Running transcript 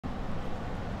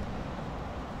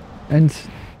And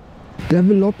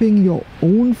developing your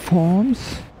own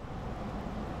forms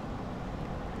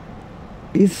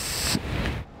is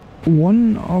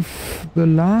one of the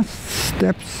last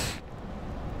steps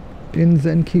in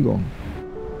Sen-QiGong.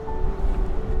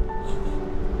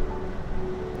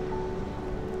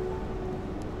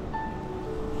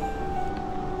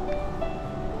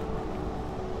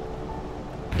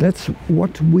 That's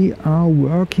what we are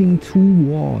working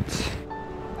towards.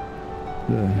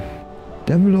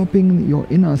 Developing your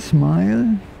inner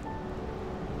smile,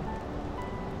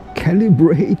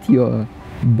 calibrate your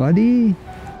body,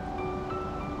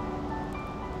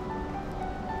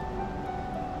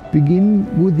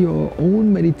 begin with your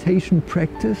own meditation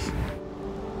practice,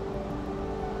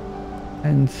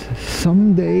 and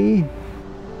someday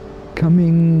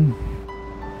coming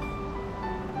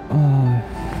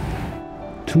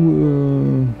to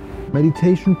a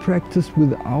meditation practice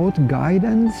without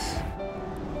guidance,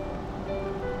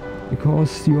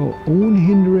 because your own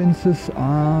hindrances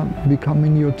are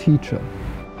becoming your teacher.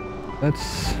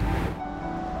 That's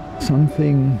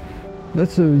something,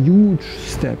 that's a huge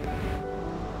step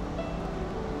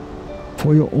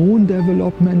for your own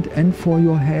development and for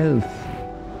your health.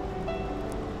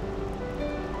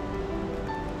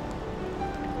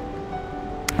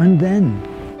 And then,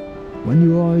 when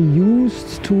you are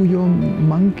used to your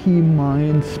monkey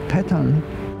mind's pattern,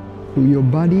 to your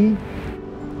body,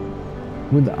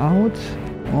 without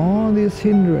all these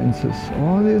hindrances,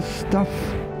 all this stuff,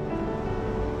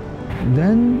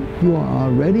 then you are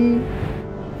ready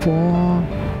for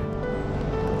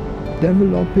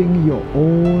developing your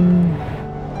own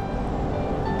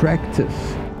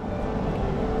practice,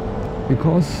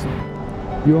 because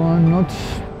you are not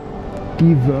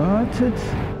diverted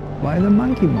by the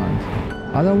monkey mind.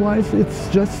 Otherwise it's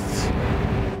just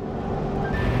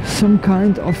some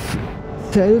kind of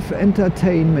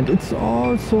self-entertainment. It's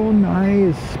all so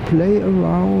nice, play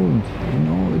around, you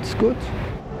know, it's good,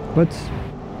 but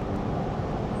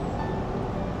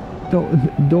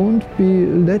don't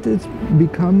let it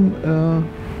become a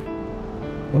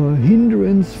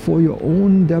hindrance for your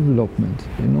own development.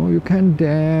 You know, you can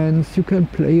dance, you can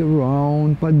play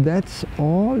around, but that's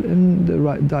all in the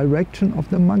right direction of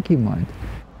the monkey mind.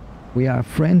 We are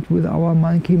friends with our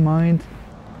monkey mind.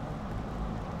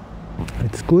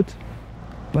 It's good,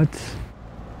 but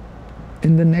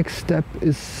in the next step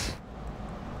is,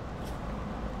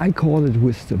 I call it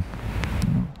wisdom.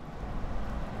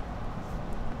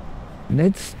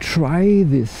 Let's try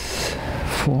this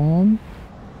form.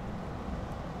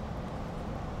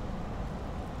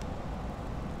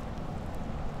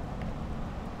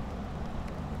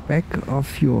 Back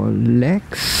of your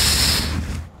legs,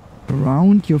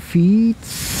 around your feet,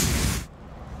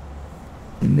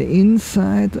 in the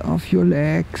inside of your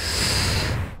legs,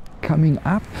 coming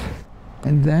up,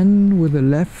 and then with the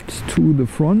left to the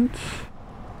front,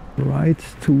 right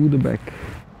to the back,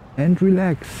 and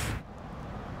relax.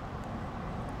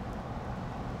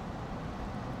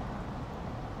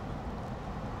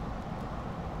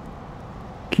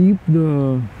 Keep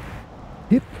the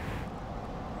hip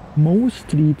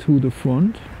mostly to the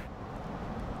front,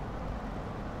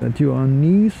 that your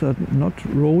knees are not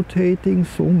rotating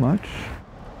so much.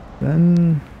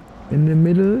 Then in the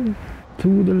middle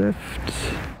to the left,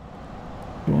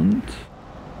 front,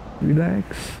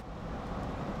 relax.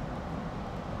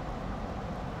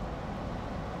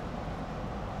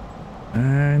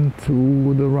 And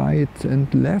to the right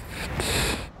and left,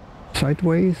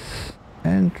 sideways,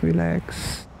 and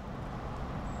relax.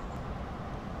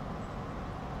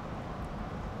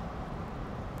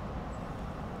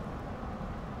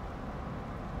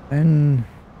 Then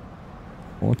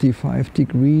 45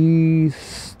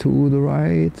 degrees to the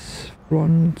right,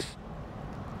 front,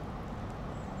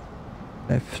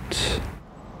 left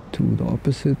to the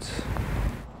opposite,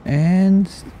 and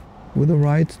with the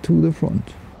right to the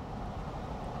front.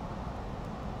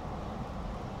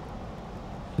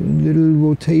 A little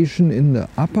rotation in the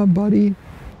upper body,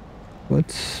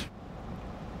 but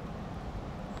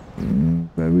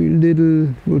very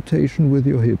little rotation with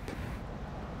your hip.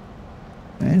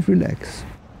 And relax.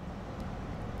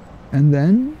 And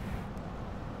then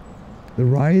the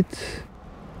right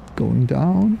going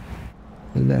down,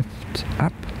 the left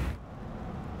up.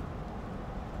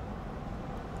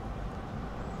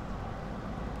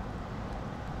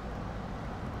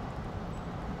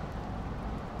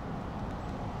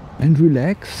 And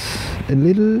relax, a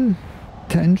little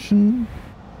tension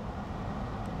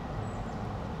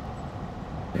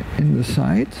in the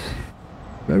side,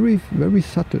 very, very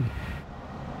subtle.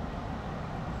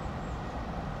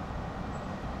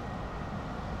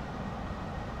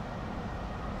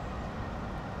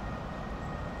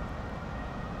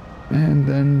 and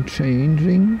then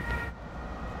changing.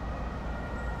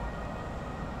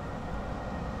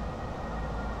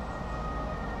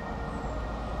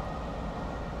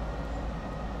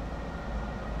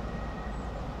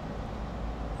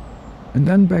 And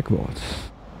then backwards.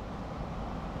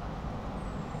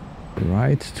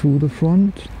 Right to the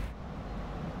front,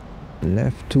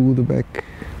 left to the back.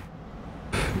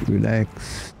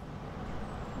 Relax.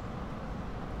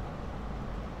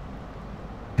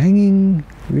 Hanging,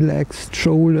 relaxed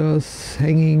shoulders,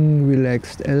 hanging,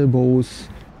 relaxed elbows.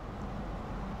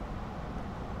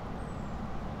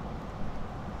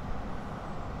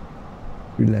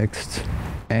 Relaxed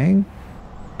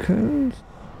ankles,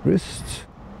 wrist,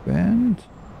 band,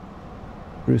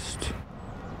 wrist,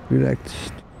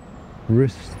 relaxed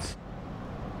wrists.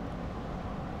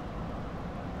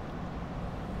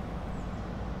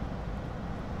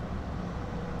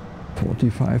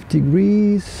 .45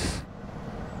 degrees.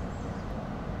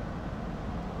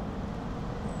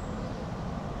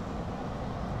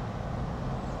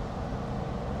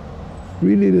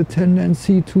 Really the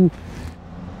tendency to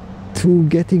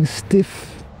getting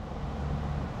stiff,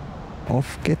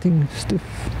 of getting stiff,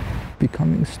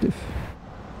 becoming stiff.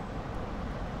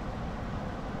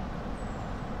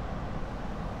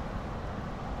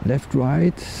 Left,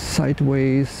 right,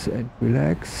 sideways and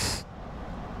relax.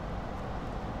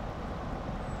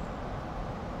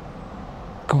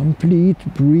 Complete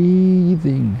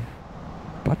breathing,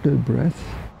 bottle breath.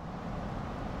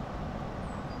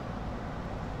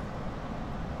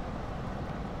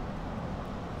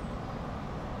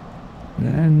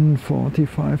 Then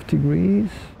 45 degrees.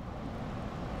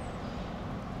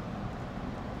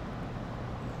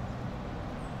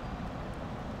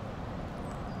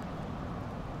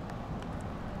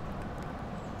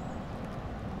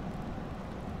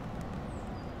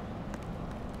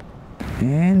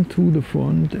 And to the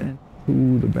front and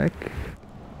to the back.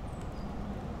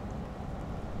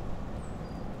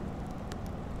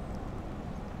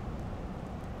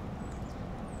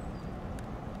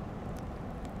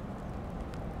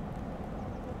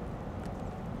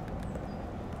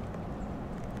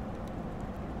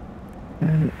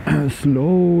 And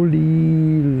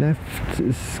slowly left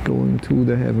is going to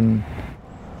the heaven,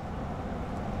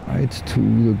 right to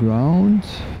the ground.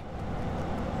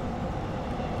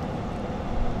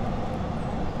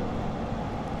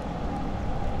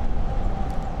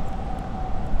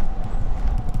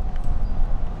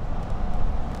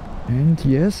 And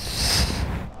yes,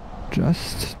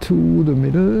 just to the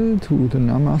middle, to the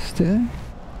Namaste.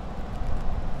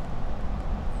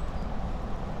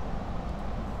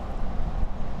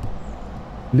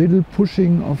 Little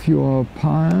pushing of your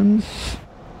palms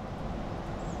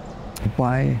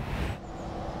by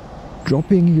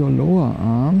dropping your lower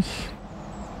arms,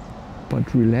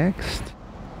 but relaxed.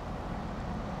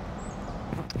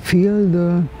 Feel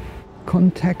the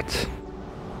contact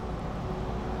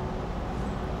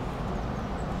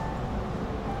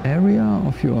area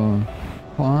of your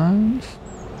palms.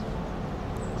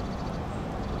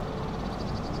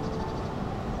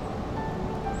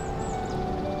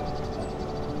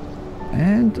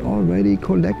 And already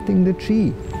collecting the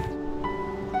chi.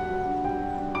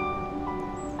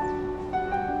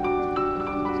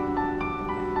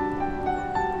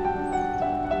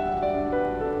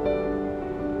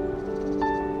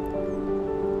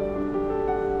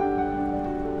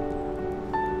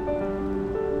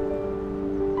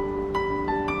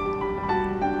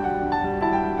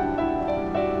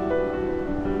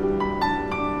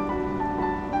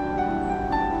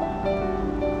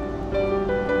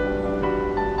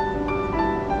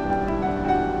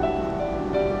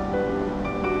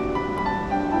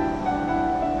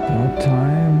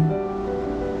 Time.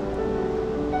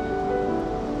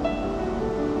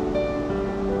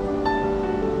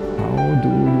 How do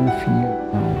you feel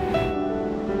now?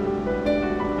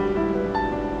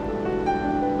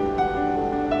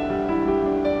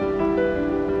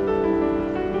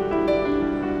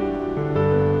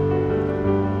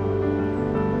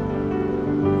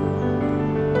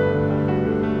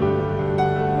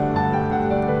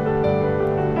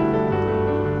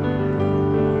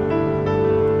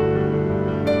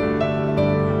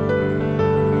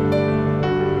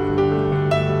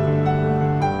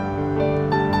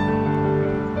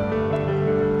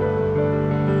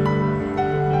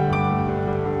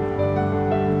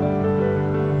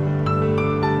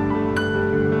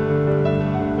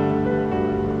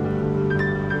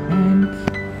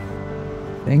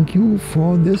 Thank you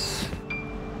for this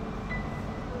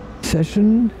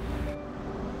session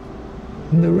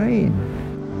in the rain.